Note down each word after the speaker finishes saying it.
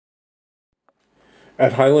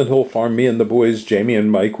At Highland Hill Farm, me and the boys, Jamie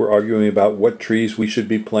and Mike, were arguing about what trees we should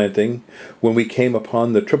be planting when we came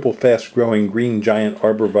upon the triple fast-growing green giant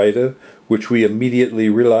Arborvitae, which we immediately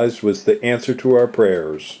realized was the answer to our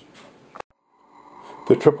prayers.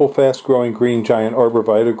 The triple fast-growing green giant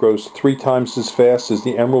Arborvitae grows 3 times as fast as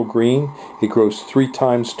the emerald green, it grows 3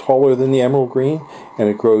 times taller than the emerald green, and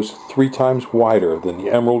it grows 3 times wider than the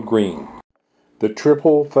emerald green. The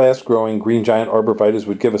triple fast-growing green giant arborvitaes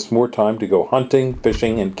would give us more time to go hunting,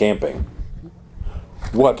 fishing, and camping.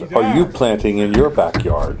 What are you planting in your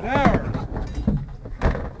backyard?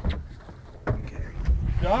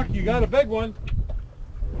 Doc, you got a big one.